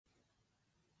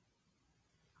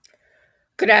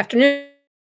Good afternoon,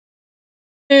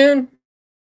 good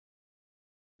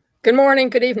morning,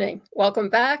 good evening. Welcome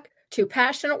back to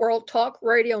Passionate World Talk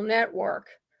Radio Network,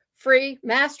 free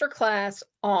masterclass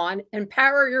on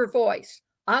Empower Your Voice,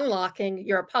 Unlocking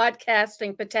Your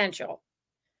Podcasting Potential,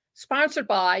 sponsored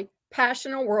by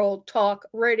Passionate World Talk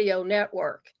Radio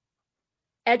Network.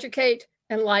 Educate,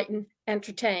 enlighten,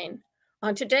 entertain.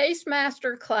 On today's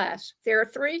masterclass, there are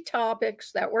 3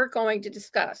 topics that we're going to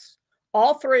discuss.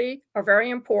 All 3 are very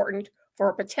important for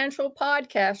a potential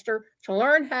podcaster to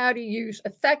learn how to use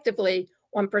effectively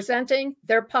when presenting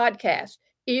their podcast,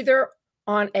 either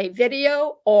on a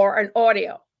video or an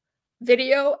audio.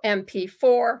 Video,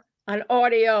 MP4, an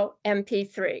audio,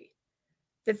 MP3.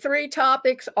 The 3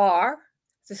 topics are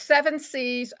the 7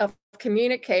 C's of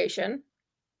communication,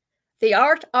 the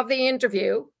art of the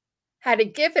interview, how to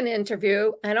give an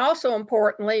interview, and also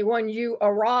importantly, when you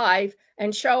arrive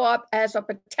and show up as a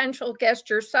potential guest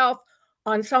yourself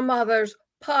on some other's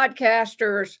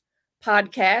podcaster's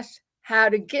podcast, how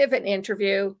to give an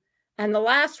interview. And the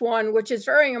last one, which is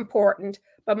very important,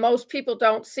 but most people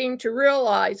don't seem to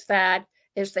realize that,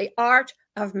 is the art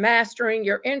of mastering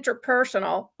your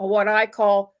interpersonal, or what I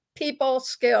call people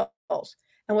skills.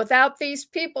 And without these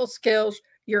people skills,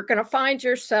 you're going to find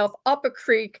yourself up a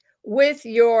creek with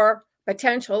your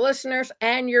potential listeners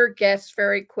and your guests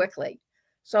very quickly.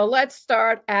 So let's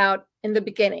start out in the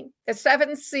beginning. The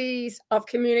 7 C's of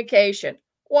communication.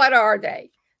 What are they?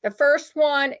 The first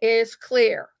one is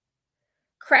clear.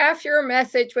 Craft your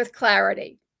message with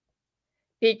clarity.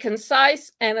 Be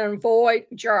concise and avoid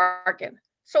jargon.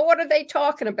 So what are they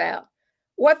talking about?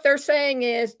 What they're saying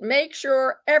is make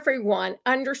sure everyone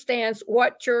understands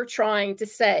what you're trying to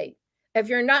say. If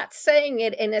you're not saying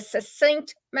it in a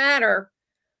succinct manner,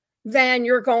 then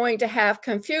you're going to have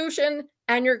confusion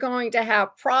and you're going to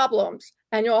have problems.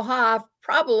 And you'll have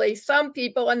probably some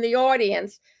people in the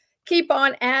audience keep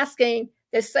on asking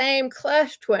the same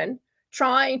question,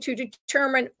 trying to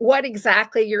determine what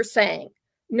exactly you're saying.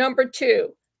 Number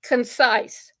 2,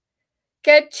 concise.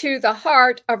 Get to the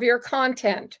heart of your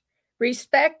content.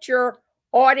 Respect your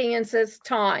audience's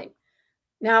time.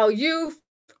 Now, you've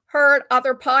heard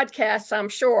other podcasts, I'm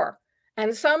sure,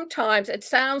 and sometimes it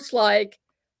sounds like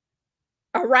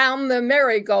around the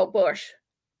merry-go-bush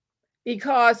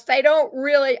because they don't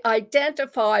really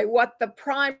identify what the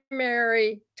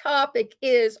primary topic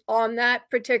is on that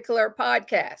particular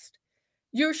podcast.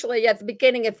 Usually at the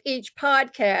beginning of each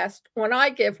podcast, when I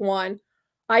give one,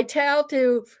 I try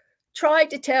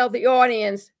to tell the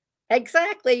audience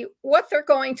exactly what they're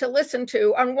going to listen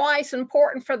to and why it's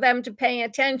important for them to pay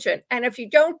attention. And if you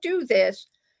don't do this,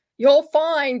 you'll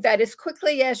find that as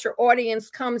quickly as your audience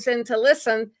comes in to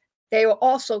listen, they will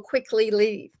also quickly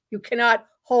leave. You cannot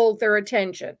hold their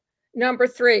attention. Number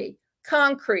 3,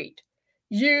 concrete.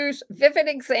 Use vivid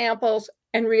examples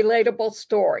and relatable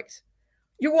stories.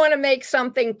 You want to make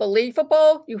something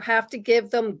believable, you have to give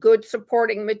them good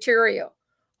supporting material.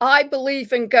 I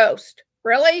believe in ghosts.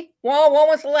 Really? Well, when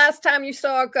was the last time you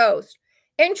saw a ghost?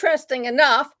 Interesting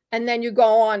enough, and then you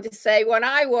go on to say, when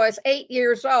I was 8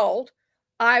 years old,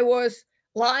 I was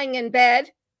lying in bed,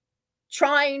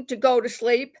 trying to go to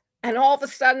sleep, and all of a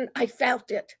sudden I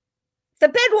felt it. The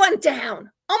bed went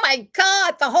down. Oh my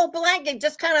God, the whole blanket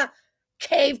just kind of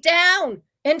caved down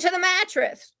into the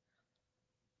mattress.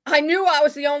 I knew I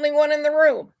was the only one in the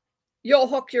room. You'll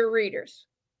hook your readers.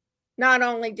 Not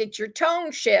only did your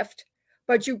tone shift,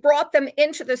 but you brought them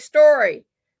into the story,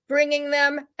 bringing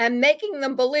them and making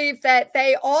them believe that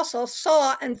they also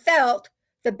saw and felt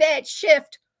the bed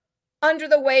shift under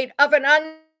the weight of an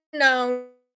unknown,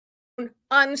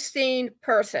 unseen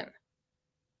person.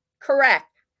 Correct.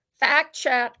 Fact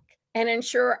check and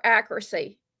ensure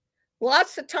accuracy.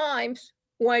 Lots of times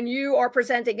when you are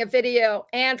presenting a video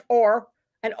and or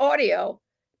an audio,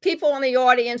 people in the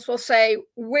audience will say,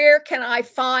 where can I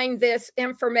find this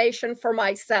information for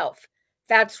myself?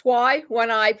 That's why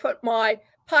when I put my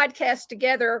podcast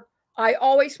together, I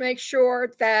always make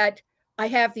sure that I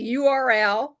have the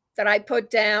URL that I put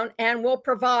down and will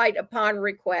provide upon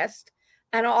request.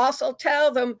 And I'll also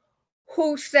tell them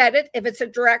who said it, if it's a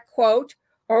direct quote,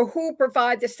 or who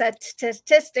provide the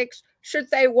statistics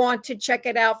should they want to check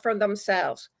it out for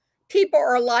themselves. People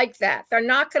are like that. They're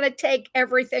not going to take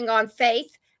everything on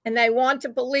faith, and they want to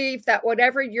believe that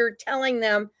whatever you're telling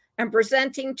them and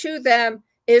presenting to them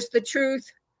is the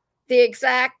truth, the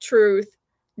exact truth,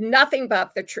 nothing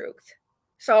but the truth.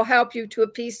 So I'll help you to a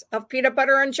piece of peanut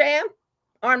butter and jam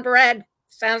on bread.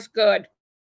 Sounds good.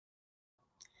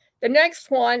 The next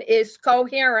one is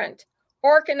coherent.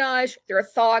 Organize your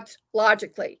thoughts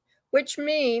logically, which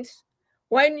means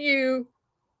when you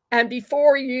And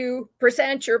before you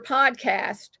present your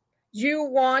podcast, you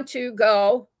want to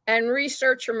go and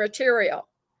research your material.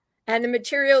 And the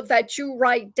material that you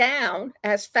write down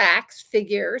as facts,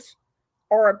 figures,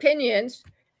 or opinions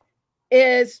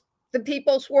is the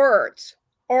people's words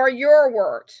or your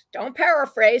words. Don't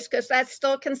paraphrase, because that's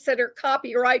still considered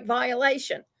copyright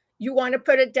violation. You want to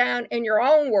put it down in your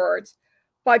own words,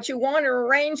 but you want to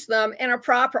arrange them in a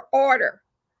proper order.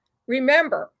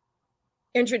 Remember,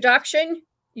 introduction,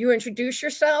 you introduce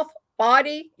yourself.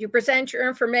 Body, you present your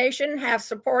information, have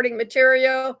supporting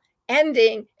material.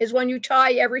 Ending is when you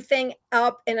tie everything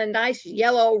up in a nice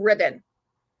yellow ribbon.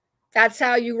 That's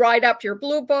how you write up your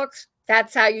blue books.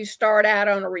 That's how you start out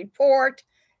on a report.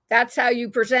 That's how you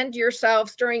present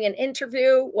yourselves during an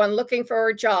interview when looking for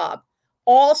a job.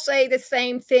 All say the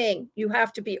same thing. You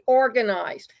have to be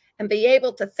organized and be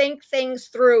able to think things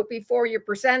through before you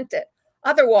present it.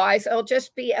 Otherwise, it'll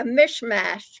just be a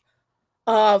mishmash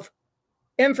of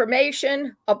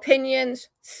information, opinions,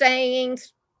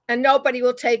 sayings, and nobody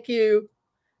will take you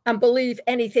and believe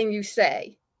anything you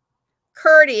say.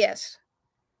 Courteous,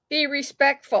 be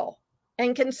respectful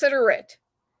and considerate.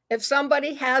 If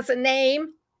somebody has a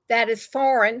name that is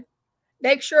foreign,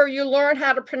 make sure you learn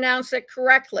how to pronounce it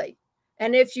correctly.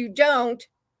 And if you don't,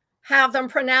 have them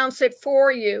pronounce it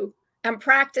for you and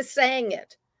practice saying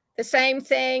it. The same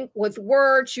thing with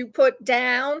words you put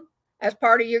down as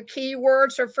part of your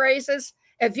keywords or phrases.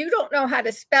 If you don't know how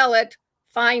to spell it,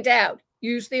 find out.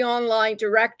 Use the online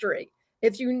directory.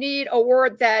 If you need a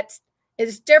word that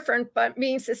is different but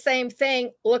means the same thing,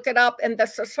 look it up in the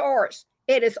thesaurus.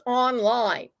 It is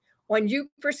online. When you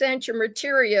present your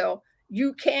material,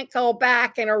 you can't go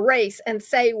back and erase and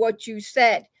say what you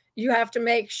said. You have to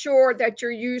make sure that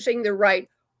you're using the right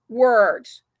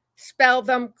words, spell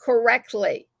them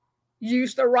correctly,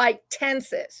 use the right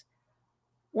tenses.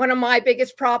 One of my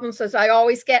biggest problems is I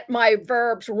always get my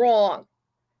verbs wrong.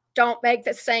 Don't make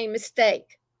the same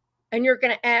mistake. And you're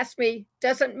going to ask me,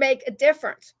 does it make a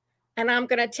difference? And I'm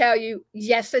going to tell you,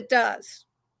 yes, it does.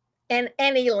 In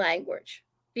any language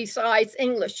besides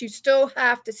English, you still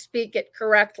have to speak it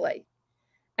correctly.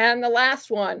 And the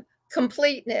last one,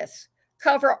 completeness.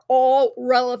 Cover all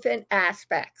relevant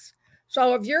aspects.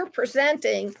 So if you're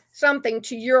presenting something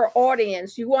to your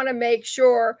audience, you want to make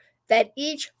sure that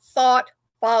each thought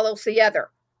follows the other.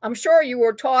 I'm sure you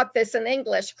were taught this in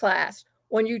English class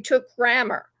when you took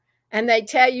grammar. And they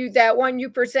tell you that when you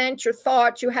present your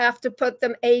thoughts, you have to put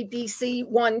them A, B, C,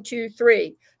 1, 2,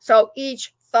 3. So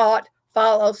each thought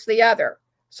follows the other.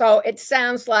 So it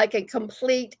sounds like a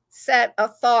complete set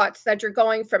of thoughts that you're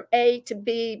going from A to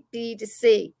B, B to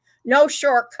C. No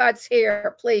shortcuts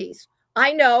here, please.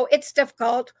 I know it's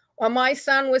difficult. When my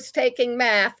son was taking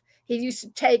math, he used to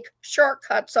take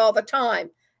shortcuts all the time.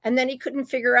 And then he couldn't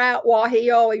figure out why he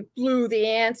always blew the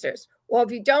answers. Well,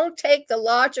 if you don't take the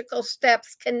logical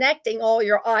steps connecting all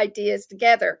your ideas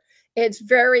together, it's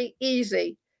very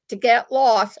easy to get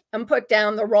lost and put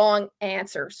down the wrong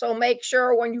answer. So make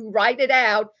sure when you write it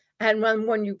out and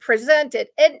when you present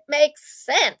it, it makes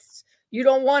sense. You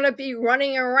don't want to be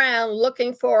running around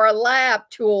looking for a lab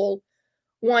tool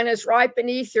when it's right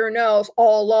beneath your nose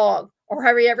all along. Or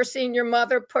have you ever seen your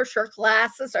mother push her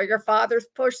glasses or your father's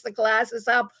push the glasses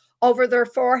up over their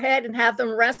forehead and have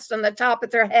them rest on the top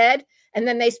of their head? And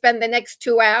then they spend the next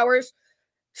 2 hours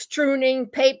strewing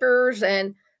papers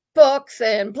and books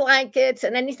and blankets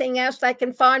and anything else they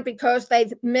can find because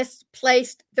they've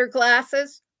misplaced their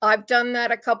glasses. I've done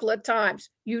that a couple of times.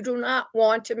 You do not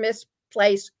want to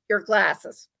misplace your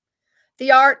glasses.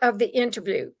 The art of the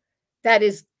interview, that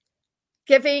is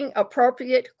giving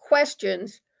appropriate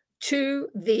questions to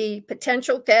the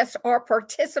potential guests or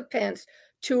participants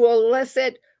to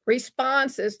elicit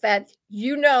responses that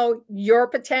you know your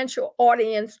potential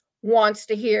audience wants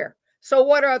to hear. So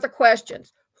what are the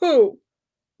questions? Who,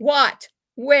 what,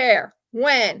 where,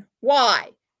 when, why,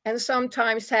 and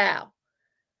sometimes how.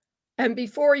 And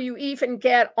before you even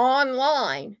get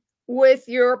online with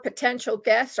your potential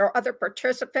guests or other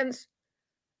participants,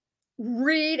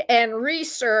 read and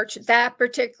research that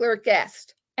particular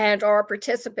guest and our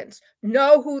participants.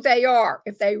 Know who they are.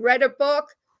 If they read a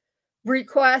book,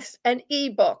 request an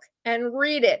ebook and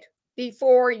read it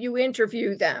before you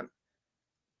interview them.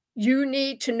 You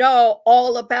need to know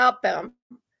all about them.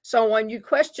 So when you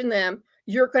question them,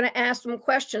 you're going to ask them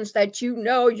questions that you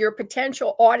know your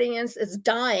potential audience is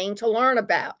dying to learn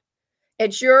about.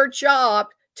 It's your job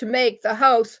to make the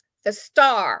host the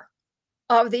star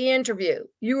of the interview.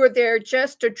 You are there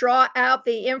just to draw out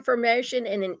the information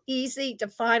in an easy,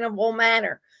 definable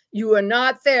manner. You are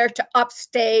not there to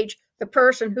upstage the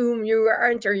person whom you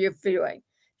are interviewing.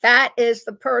 That is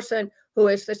the person who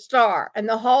is the star. And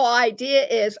the whole idea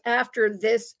is after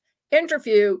this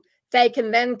interview, they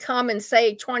can then come and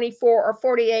say 24 or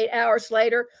 48 hours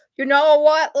later, you know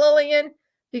what, Lillian?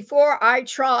 Before I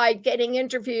tried getting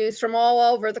interviews from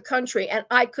all over the country and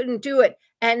I couldn't do it.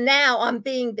 And now I'm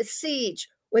being besieged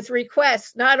with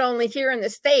requests, not only here in the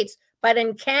States, but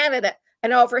in Canada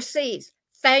and overseas.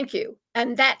 Thank you.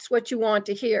 And that's what you want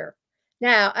to hear.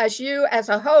 Now, as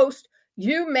a host,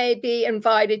 you may be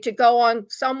invited to go on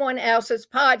someone else's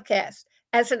podcast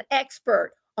as an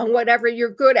expert on whatever you're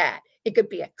good at. It could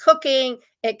be cooking,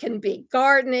 it can be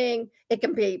gardening, it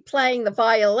can be playing the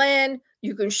violin.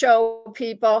 You can show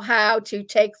people how to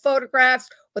take photographs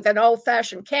with an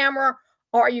old-fashioned camera,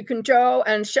 or you can go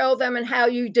and show them and how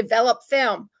you develop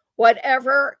film.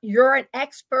 Whatever you're an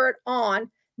expert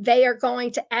on, they are going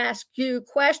to ask you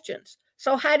questions.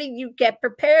 So how do you get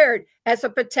prepared as a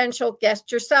potential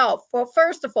guest yourself? Well,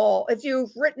 first of all, if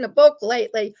you've written a book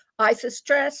lately, I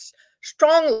stress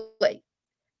strongly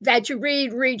that you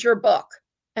read your book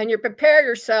and you prepare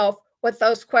yourself with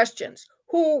those questions.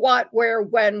 Who, what, where,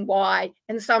 when, why,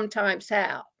 and sometimes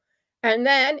how. And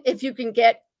then if you can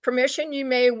get permission, you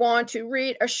may want to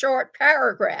read a short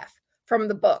paragraph from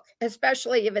the book,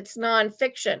 especially if it's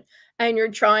nonfiction and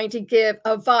you're trying to give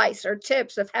advice or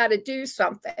tips of how to do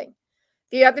something.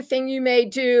 The other thing you may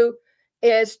do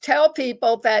is tell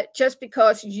people that just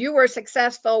because you were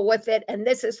successful with it and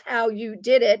this is how you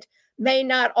did it may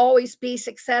not always be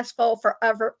successful for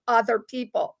other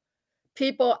people.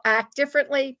 People act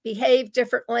differently, behave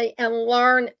differently, and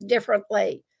learn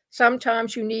differently.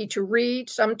 Sometimes you need to read,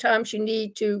 sometimes you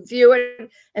need to view it,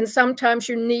 and sometimes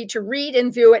you need to read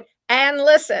and view it and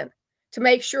listen to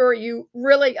make sure you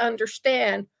really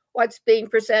understand what's being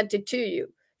presented to you.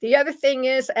 The other thing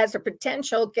is, as a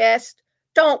potential guest,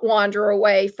 don't wander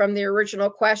away from the original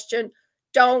question.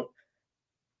 Don't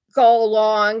go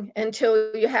along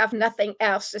until you have nothing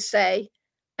else to say.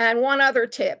 And one other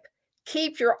tip,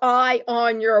 keep your eye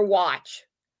on your watch.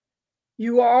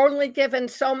 You are only given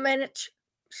so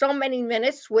many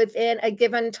minutes within a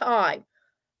given time.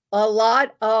 A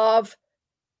lot of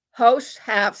hosts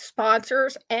have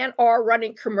sponsors and are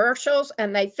running commercials,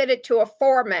 and they fit it to a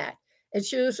format.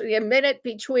 It's usually a minute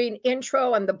between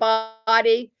intro and the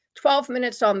body, 12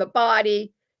 minutes on the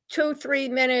body, 2-3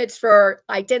 minutes for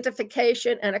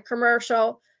identification and a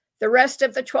commercial, the rest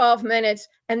of the 12 minutes,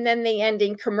 and then the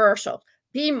ending commercial.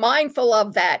 Be mindful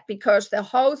of that because the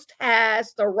host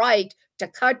has the right to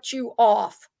cut you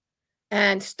off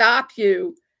and stop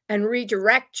you and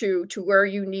redirect you to where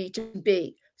you need to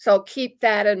be. So keep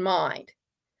that in mind.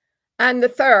 And the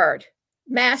third,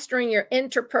 mastering your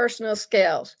interpersonal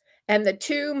skills. And the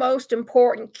two most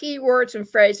important keywords and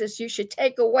phrases you should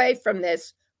take away from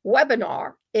this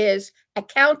webinar is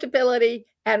accountability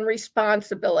and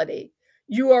responsibility.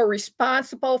 You are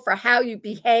responsible for how you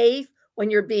behave when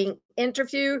you're being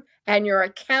interviewed, and you're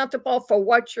accountable for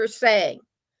what you're saying.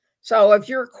 So if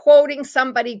you're quoting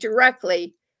somebody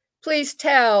directly, please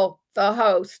tell the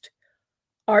host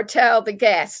or tell the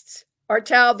guests or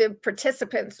tell the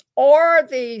participants or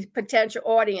the potential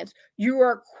audience, you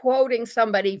are quoting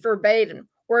somebody verbatim,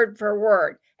 word for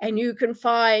word. And you can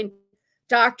find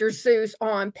Dr. Seuss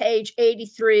on page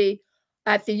 83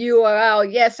 at the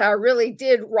URL. Yes, I really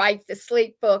did write the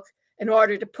sleep book in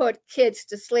order to put kids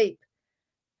to sleep,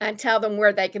 and tell them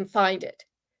where they can find it.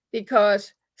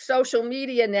 Because social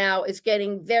media now is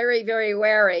getting very, very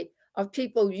wary of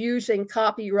people using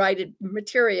copyrighted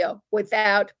material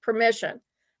without permission.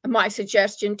 And my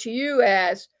suggestion to you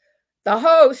as the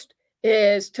host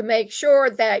is to make sure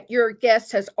that your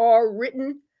guest has all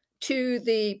written to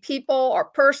the people or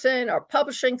person or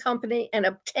publishing company and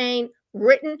obtain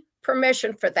written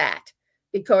permission for that,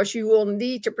 because you will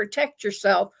need to protect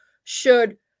yourself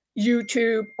should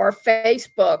YouTube or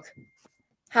Facebook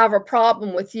have a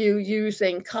problem with you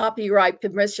using copyright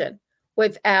permission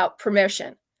without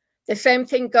permission. The same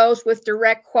thing goes with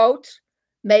direct quotes.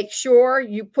 Make sure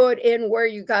you put in where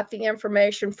you got the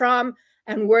information from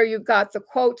and where you got the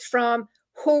quotes from,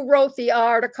 who wrote the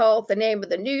article, the name of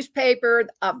the newspaper,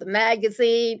 of the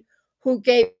magazine, who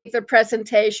gave the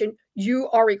presentation. You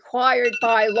are required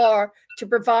by law to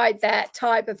provide that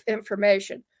type of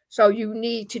information. So you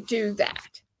need to do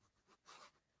that.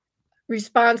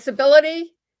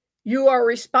 Responsibility, you are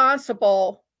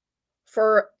responsible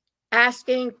for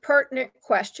asking pertinent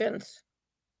questions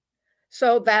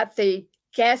so that the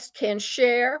guest can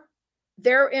share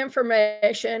their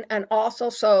information, and also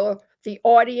so the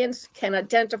audience can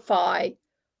identify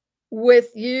with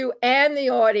you and the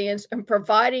audience in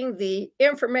providing the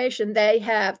information they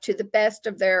have to the best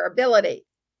of their ability.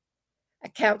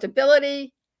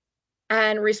 Accountability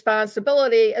and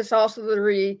responsibility is also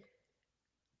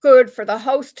good for the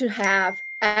host to have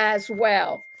as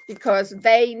well, because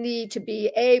they need to be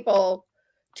able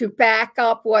to back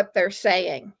up what they're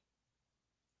saying.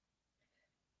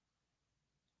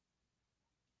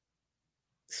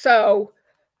 So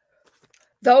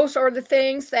those are the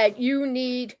things that you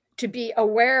need to be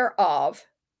aware of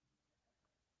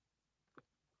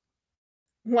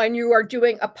when you are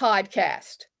doing a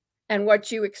podcast, and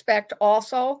what you expect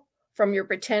also from your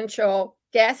potential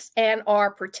guests and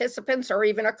our participants, or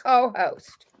even a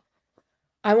co-host.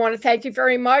 I want to thank you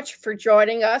very much for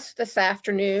joining us this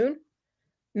afternoon.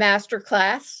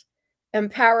 Masterclass,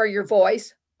 Empower Your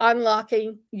Voice,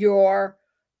 Unlocking Your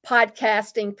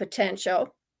Podcasting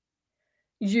Potential.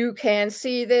 You can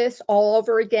see this all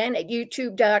over again at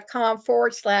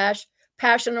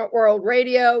youtube.com/Passionate World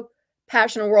Radio,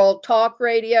 Passionate World Talk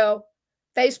Radio,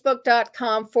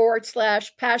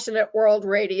 facebook.com/Passionate World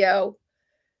Radio.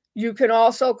 You can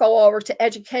also go over to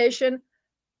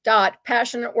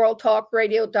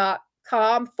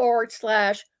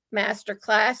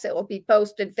education.passionateworldtalkradio.com/masterclass. It will be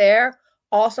posted there.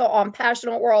 Also on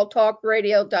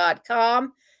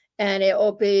passionateworldtalkradio.com, and it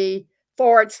will be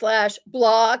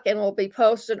 /blog, and will be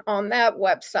posted on that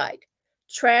website.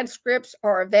 Transcripts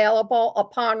are available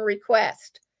upon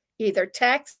request. Either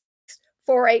text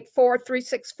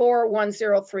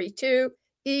 484-364-1032,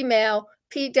 email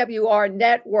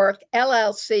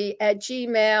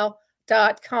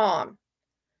pwrnetworkllc@gmail.com.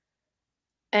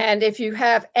 And if you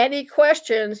have any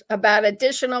questions about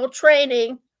additional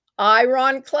training, I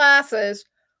run classes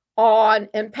on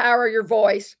Empower Your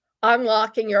Voice,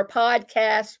 Unlocking Your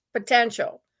Podcast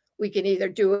Potential. We can either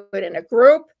do it in a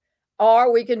group,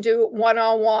 or we can do it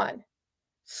one-on-one.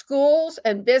 Schools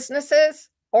and businesses,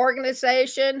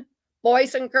 organization,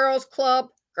 Boys and Girls Club,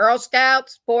 Girl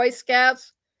Scouts, Boy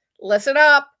Scouts, listen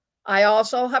up. I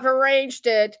also have arranged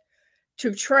it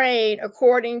to train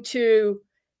according to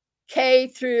K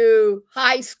through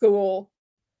high school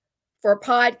for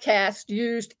podcasts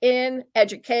used in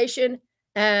education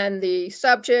and the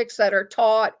subjects that are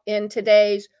taught in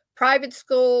today's private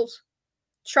schools,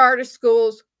 charter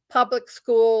schools, public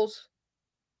schools,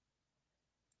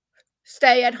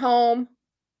 stay at home,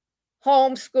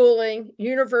 homeschooling,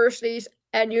 universities,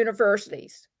 and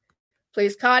universities.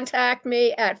 Please contact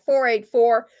me at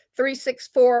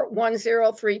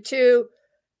 484-364-1032.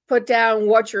 Put down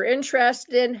what you're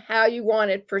interested in, how you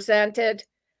want it presented,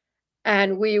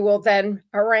 and we will then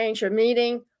arrange a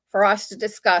meeting for us to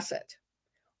discuss it.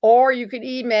 Or you can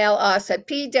email us at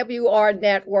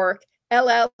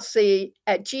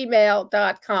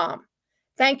pwrnetworkllc@gmail.com.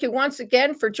 Thank you once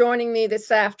again for joining me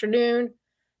this afternoon.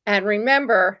 And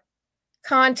remember,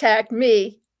 contact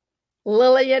me,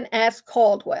 Lillian S.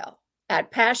 Cauldwell, at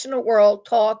Passionate World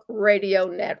Talk Radio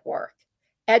Network.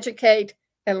 Educate,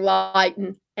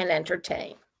 enlighten, and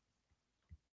entertain.